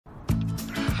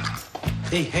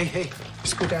Hey.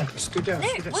 Scoot down.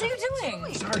 Nick, what are you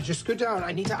doing? Sorry, just scoot down.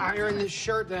 I need to iron this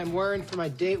shirt that I'm wearing for my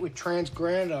date with trans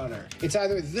granddaughter. It's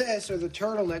either this or the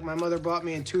turtleneck my mother bought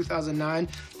me in 2009.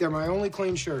 They're my only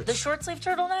clean shirts. The short sleeve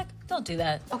turtleneck? Don't do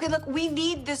that. Okay, look, we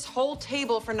need this whole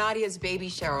table for Nadia's baby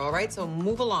shower, all right? So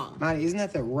move along. Marty, isn't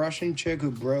that the Russian chick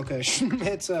who broke a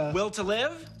Schmitz? Will to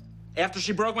live? After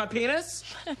she broke my penis?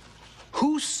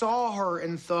 Who saw her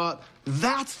and thought,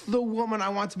 that's the woman I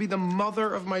want to be the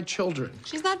mother of my children?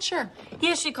 She's not sure.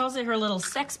 Yeah, she calls it her little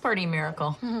sex party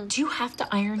miracle. Do you have to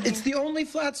iron It's here? the only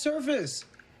flat surface.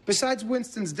 Besides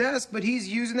Winston's desk, but he's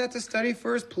using that to study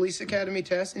for his police academy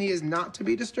test, and he is not to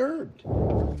be disturbed.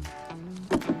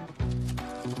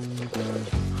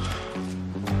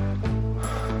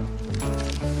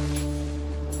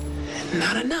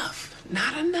 Not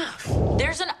enough.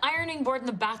 There's an ironing board in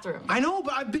the bathroom. I know,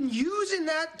 but I've been using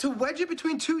that to wedge it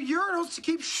between two urinals to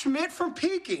keep Schmidt from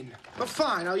peeking. But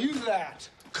fine, I'll use that.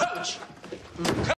 Coach!